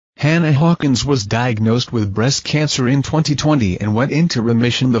Hannah Hawkins was diagnosed with breast cancer in 2020 and went into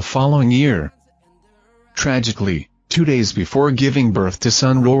remission the following year. Tragically, 2 days before giving birth to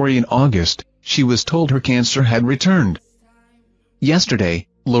son Rory in August, she was told her cancer had returned. Yesterday,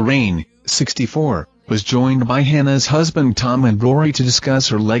 Lorraine, 64, was joined by Hannah's husband Tom and Rory to discuss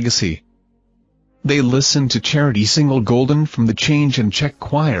her legacy. They listened to charity single Golden from the Change and Check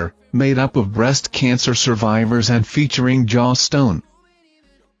Choir, made up of breast cancer survivors and featuring Joss Stone.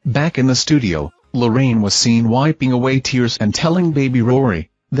 Back in the studio, Lorraine was seen wiping away tears and telling baby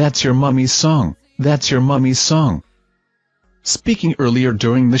Rory, "That's your mummy's song, that's your mummy's song." Speaking earlier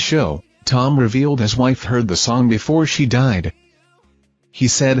during the show, Tom revealed his wife heard the song before she died. He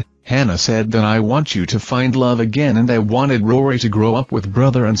said, "Hannah said that I want you to find love again and I wanted Rory to grow up with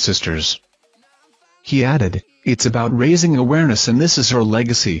brother and sisters." He added, "It's about raising awareness and this is her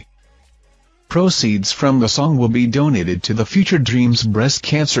legacy." Proceeds from the song will be donated to the Future Dreams breast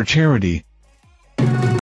cancer charity.